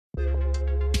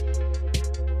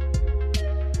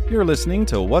You're listening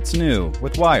to What's New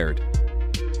with Wired.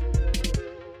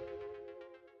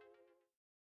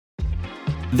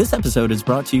 This episode is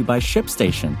brought to you by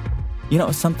ShipStation. You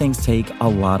know, some things take a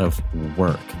lot of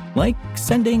work, like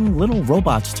sending little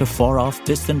robots to far-off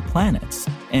distant planets.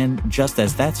 And just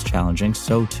as that's challenging,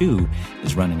 so too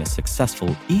is running a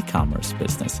successful e-commerce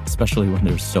business, especially when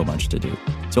there's so much to do.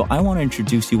 So I want to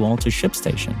introduce you all to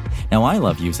ShipStation. Now, I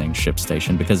love using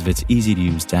ShipStation because of its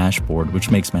easy-to-use dashboard,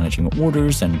 which makes managing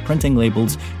orders and printing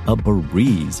labels a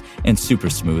breeze and super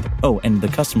smooth. Oh, and the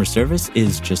customer service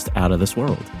is just out of this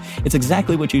world. It's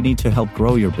exactly what you need to help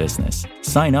grow your business.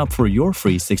 Sign up for your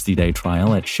free 60-day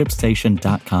trial at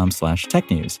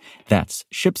shipstation.com/technews. That's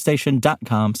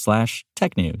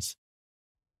shipstation.com/technews.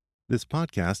 This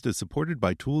podcast is supported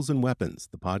by Tools and Weapons,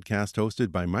 the podcast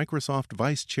hosted by Microsoft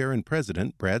Vice Chair and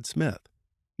President Brad Smith.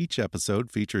 Each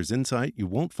episode features insight you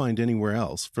won't find anywhere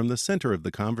else from the center of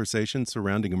the conversation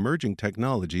surrounding emerging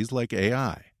technologies like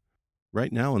AI.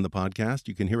 Right now on the podcast,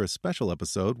 you can hear a special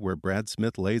episode where Brad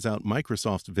Smith lays out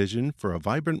Microsoft's vision for a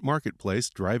vibrant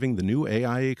marketplace driving the new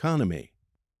AI economy.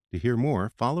 To hear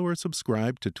more, follow or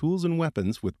subscribe to Tools and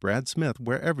Weapons with Brad Smith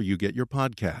wherever you get your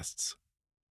podcasts.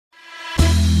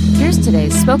 Here's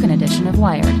today's spoken edition of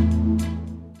Wired.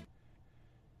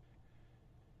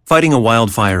 Fighting a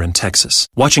wildfire in Texas,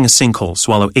 watching a sinkhole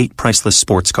swallow 8 priceless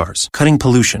sports cars, cutting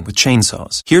pollution with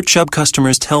chainsaws. Hear Chubb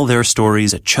customers tell their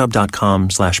stories at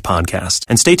chubb.com/podcast.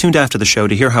 And stay tuned after the show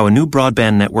to hear how a new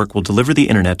broadband network will deliver the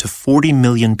internet to 40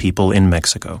 million people in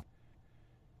Mexico.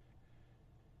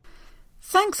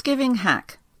 Thanksgiving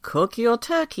Hack. Cook Your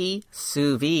Turkey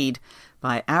Sous Vide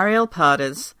by Ariel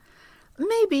Pardes.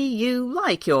 Maybe you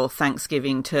like your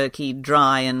Thanksgiving turkey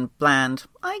dry and bland.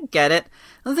 I get it.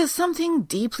 There's something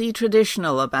deeply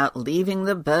traditional about leaving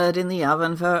the bird in the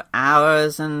oven for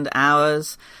hours and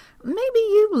hours. Maybe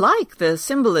you like the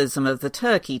symbolism of the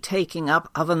turkey taking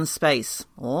up oven space.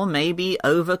 Or maybe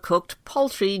overcooked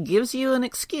poultry gives you an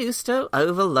excuse to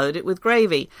overload it with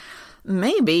gravy.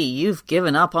 Maybe you've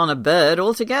given up on a bird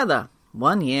altogether.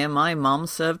 One year my mom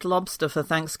served lobster for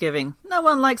Thanksgiving. No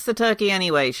one likes the turkey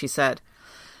anyway, she said.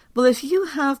 Well, if you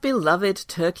have beloved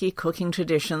turkey cooking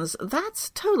traditions, that's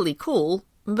totally cool,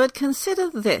 but consider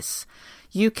this.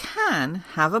 You can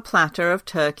have a platter of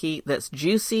turkey that's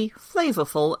juicy,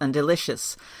 flavorful, and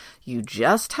delicious. You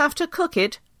just have to cook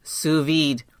it sous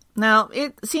vide. Now,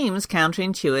 it seems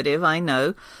counterintuitive, I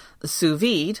know. Sous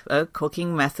vide, a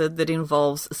cooking method that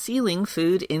involves sealing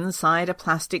food inside a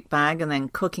plastic bag and then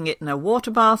cooking it in a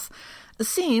water bath,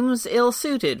 seems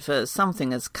ill-suited for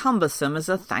something as cumbersome as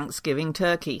a Thanksgiving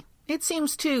turkey. It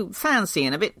seems too fancy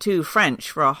and a bit too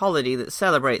French for a holiday that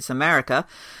celebrates America.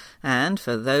 And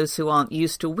for those who aren't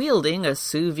used to wielding a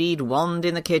sous vide wand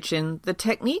in the kitchen, the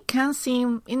technique can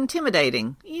seem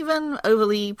intimidating, even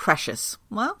overly precious.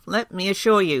 Well, let me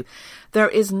assure you, there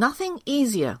is nothing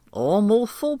easier or more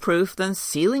foolproof than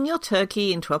sealing your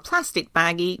turkey into a plastic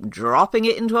baggie, dropping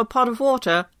it into a pot of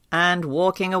water, and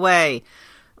walking away.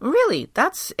 Really,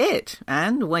 that's it.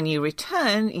 And when you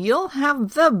return, you'll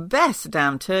have the best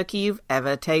damn turkey you've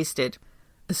ever tasted.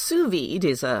 Sous vide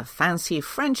is a fancy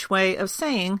French way of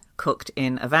saying cooked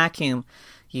in a vacuum.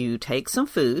 You take some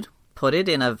food, put it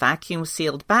in a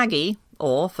vacuum-sealed baggie,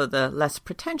 or for the less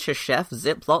pretentious chef,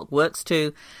 Ziploc works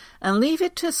too, and leave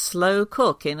it to slow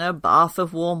cook in a bath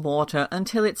of warm water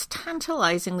until it's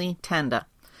tantalizingly tender.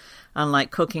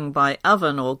 Unlike cooking by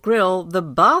oven or grill, the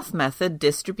bath method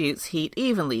distributes heat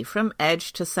evenly from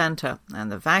edge to center,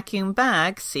 and the vacuum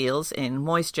bag seals in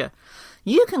moisture.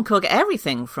 You can cook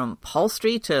everything from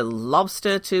poultry to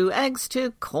lobster to eggs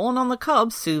to corn on the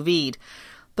cob sous vide,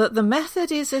 but the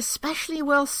method is especially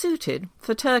well suited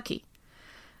for turkey.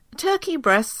 Turkey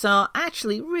breasts are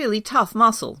actually really tough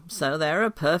muscle, so they're a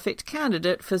perfect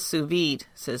candidate for sous vide,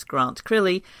 says Grant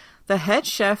Crilly, the head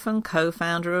chef and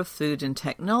co-founder of food and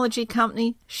technology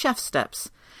company Chef Steps.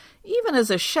 Even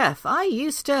as a chef, I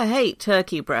used to hate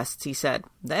turkey breasts, he said.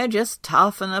 They're just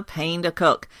tough and a pain to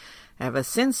cook. Ever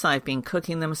since I've been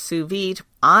cooking them sous vide,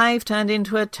 I've turned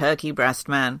into a turkey breast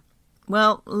man.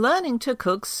 Well, learning to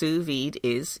cook sous vide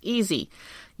is easy.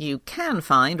 You can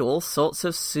find all sorts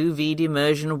of sous vide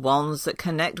immersion wands that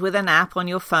connect with an app on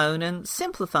your phone and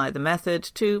simplify the method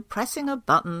to pressing a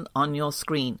button on your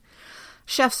screen.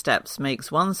 Chef Steps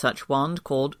makes one such wand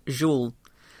called Joule.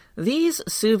 These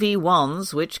sous vide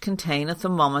wands, which contain a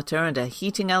thermometer and a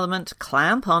heating element,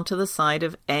 clamp onto the side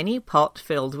of any pot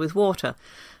filled with water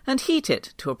and heat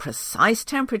it to a precise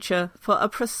temperature for a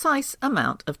precise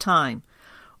amount of time.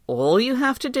 All you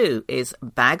have to do is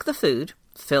bag the food,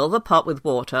 fill the pot with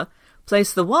water,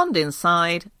 place the wand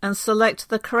inside, and select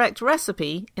the correct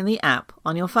recipe in the app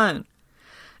on your phone.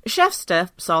 Chef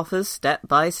Steps offers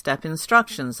step-by-step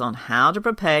instructions on how to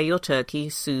prepare your turkey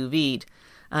sous vide.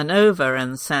 Anova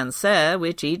and Sancerre,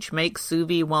 which each make sous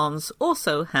vide ones,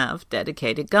 also have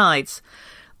dedicated guides.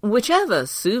 Whichever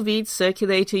sous vide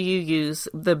circulator you use,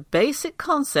 the basic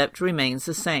concept remains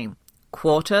the same.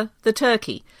 Quarter the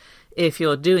turkey. If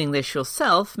you're doing this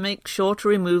yourself, make sure to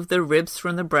remove the ribs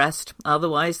from the breast,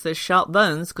 otherwise the sharp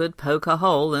bones could poke a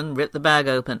hole and rip the bag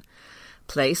open.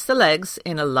 Place the legs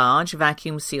in a large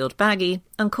vacuum-sealed baggie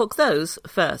and cook those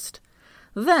first.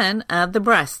 Then add the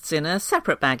breasts in a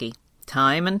separate baggie.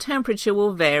 Time and temperature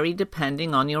will vary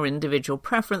depending on your individual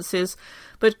preferences,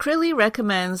 but Crilly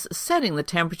recommends setting the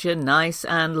temperature nice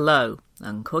and low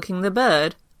and cooking the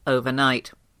bird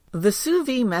overnight. The sous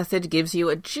vide method gives you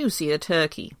a juicier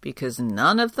turkey because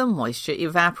none of the moisture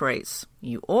evaporates.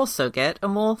 You also get a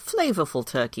more flavorful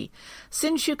turkey,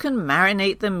 since you can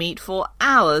marinate the meat for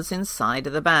hours inside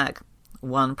of the bag.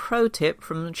 One pro tip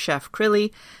from Chef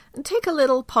Crilly: take a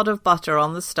little pot of butter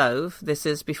on the stove. This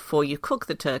is before you cook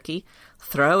the turkey.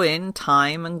 Throw in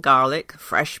thyme and garlic,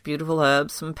 fresh beautiful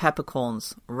herbs and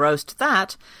peppercorns. Roast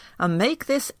that and make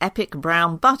this epic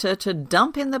brown butter to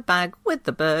dump in the bag with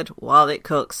the bird while it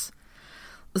cooks.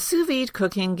 Sous vide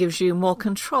cooking gives you more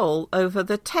control over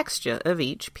the texture of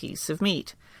each piece of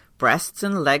meat. Breasts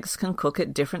and legs can cook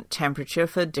at different temperature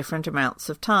for different amounts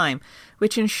of time,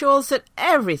 which ensures that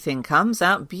everything comes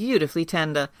out beautifully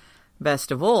tender. Best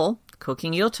of all,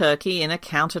 cooking your turkey in a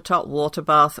countertop water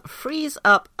bath frees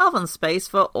up oven space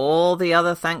for all the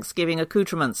other Thanksgiving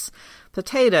accoutrements,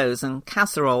 potatoes and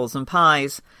casseroles and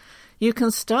pies. You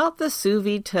can start the sous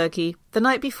vide turkey the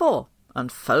night before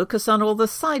and focus on all the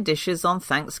side dishes on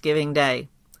Thanksgiving Day.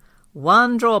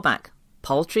 One drawback: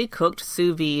 poultry cooked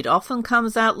sous vide often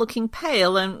comes out looking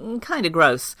pale and kind of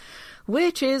gross,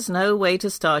 which is no way to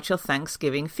start your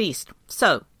Thanksgiving feast.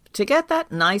 So, to get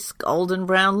that nice golden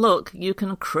brown look, you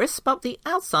can crisp up the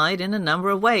outside in a number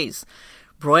of ways.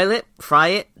 Broil it, fry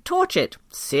it, torch it,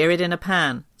 sear it in a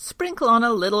pan, sprinkle on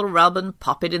a little rub and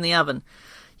pop it in the oven.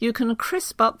 You can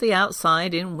crisp up the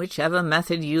outside in whichever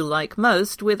method you like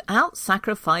most without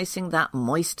sacrificing that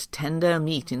moist, tender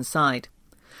meat inside.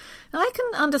 I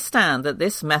can understand that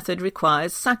this method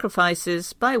requires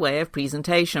sacrifices by way of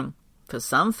presentation. For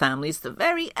some families, the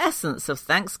very essence of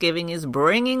Thanksgiving is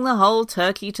bringing the whole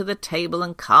turkey to the table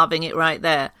and carving it right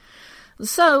there.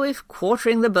 So if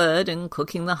quartering the bird and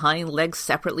cooking the hind legs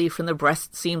separately from the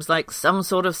breast seems like some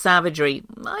sort of savagery,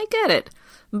 I get it.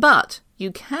 But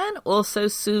you can also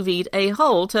sous vide a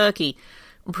whole turkey,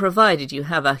 provided you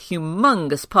have a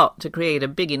humongous pot to create a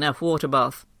big enough water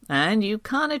bath. And you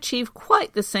can't achieve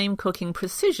quite the same cooking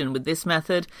precision with this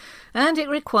method, and it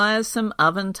requires some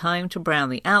oven time to brown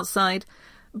the outside,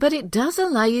 but it does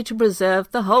allow you to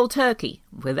preserve the whole turkey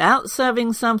without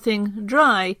serving something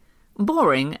dry,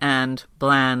 boring, and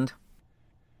bland.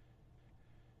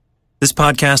 This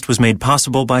podcast was made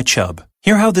possible by Chubb.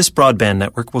 Hear how this broadband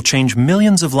network will change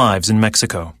millions of lives in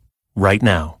Mexico right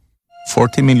now.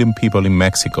 40 million people in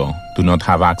Mexico do not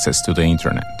have access to the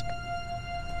internet.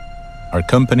 Our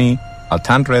company,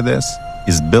 Altan Redes,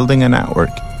 is building a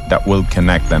network that will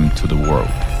connect them to the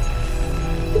world.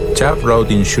 Chubb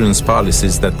wrote insurance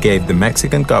policies that gave the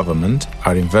Mexican government,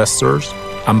 our investors,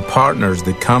 and partners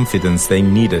the confidence they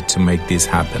needed to make this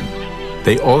happen.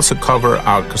 They also cover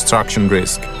our construction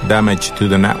risk, damage to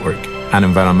the network, and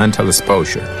environmental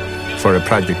exposure. For a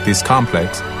project this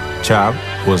complex, Chubb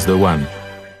was the one.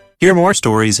 Hear more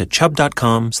stories at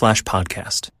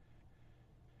chubb.com/podcast.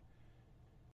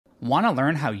 Want to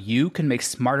learn how you can make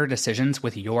smarter decisions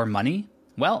with your money?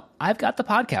 Well, I've got the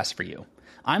podcast for you.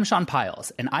 I'm Sean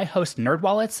Piles, and I host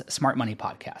NerdWallet's Smart Money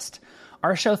Podcast.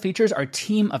 Our show features our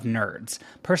team of nerds,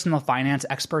 personal finance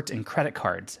experts in credit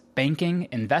cards, banking,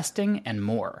 investing, and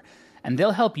more. And they'll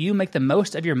help you make the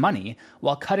most of your money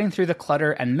while cutting through the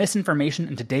clutter and misinformation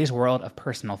in today's world of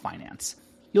personal finance.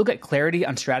 You'll get clarity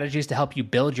on strategies to help you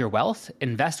build your wealth,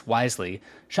 invest wisely,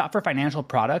 shop for financial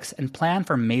products, and plan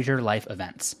for major life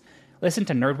events. Listen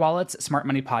to NerdWallet's Smart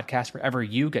Money Podcast wherever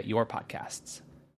you get your podcasts.